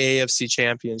for the AFC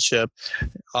Championship.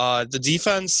 The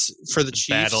defense for the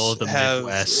Chiefs battle of the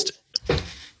Midwest.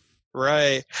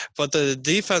 Right. But the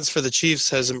defense for the Chiefs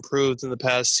has improved in the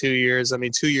past 2 years. I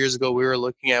mean, 2 years ago, we were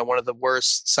looking at one of the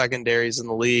worst secondaries in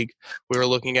the league. We were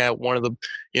looking at one of the,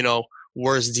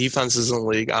 worst defenses in the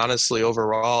league, honestly,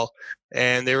 overall.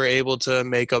 And they were able to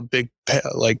make a big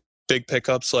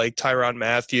pickups like Tyrann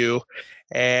Mathieu,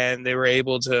 and they were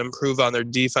able to improve on their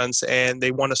defense, and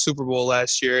they won a Super Bowl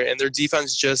last year, and their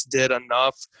defense just did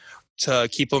enough to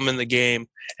keep them in the game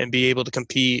and be able to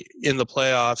compete in the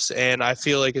playoffs. And I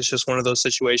feel like it's just one of those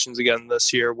situations again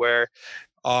this year where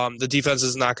the defense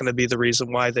is not going to be the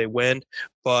reason why they win,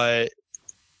 but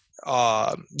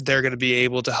they're going to be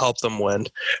able to help them win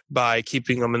by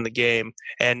keeping them in the game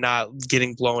and not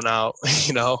getting blown out,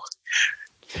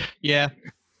 Yeah.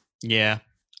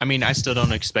 I mean, I still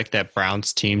don't expect that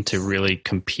Browns team to really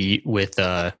compete with,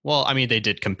 they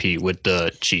did compete with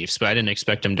the Chiefs, but I didn't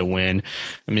expect them to win.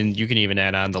 I mean, you can even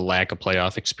add on the lack of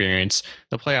playoff experience.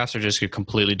 The playoffs are just a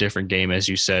completely different game, as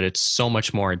you said. It's so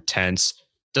much more intense.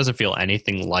 It doesn't feel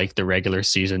anything like the regular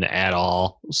season at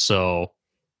all. So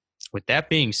with that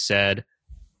being said,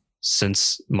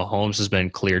 since Mahomes has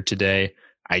been cleared today,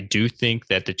 I do think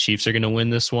that the Chiefs are going to win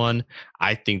this one.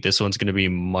 I think this one's going to be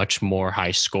much more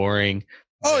high scoring.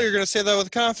 Oh, you're going to say that with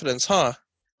confidence, huh?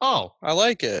 Oh, I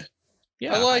like it.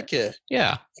 Yeah, I like it.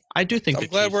 Yeah, I do think. I'm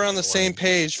glad we're on the same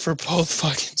page for both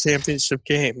fucking championship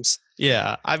games.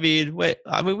 Yeah, we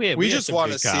just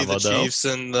want to see the Chiefs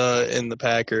and the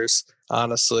Packers.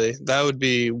 Honestly, that would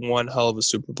be one hell of a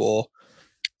Super Bowl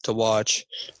to watch.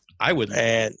 I would,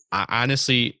 and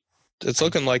honestly, it's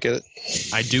looking like it.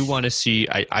 I do want to see.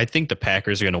 I think the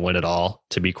Packers are going to win it all,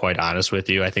 to be quite honest with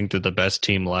you. I think they're the best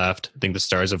team left. I think the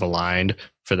stars have aligned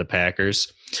for the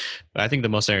Packers. But I think the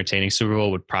most entertaining Super Bowl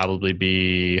would probably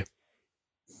be,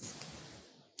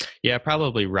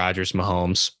 probably Rodgers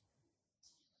Mahomes.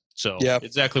 So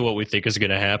exactly what we think is going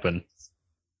to happen.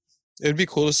 It'd be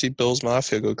cool to see Bills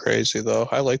Mafia go crazy, though.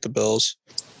 I like the Bills.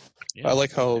 Yeah. I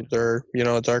like how they're,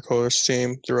 a dark horse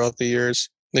team throughout the years.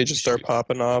 They just start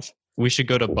popping off. We should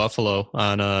go to Buffalo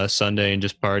on Sunday and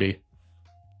just party.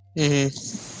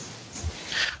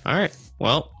 Mm-hmm. All right.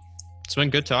 Well, it's been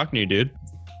good talking to you, dude.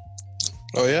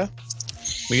 Oh, yeah?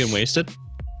 We getting wasted?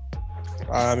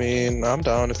 I mean, I'm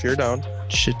down if you're down.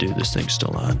 Shit, dude, this thing's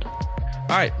still on.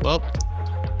 All right. Well,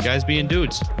 guys being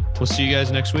dudes. We'll see you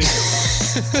guys next week.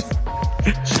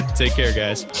 Take care,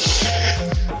 guys.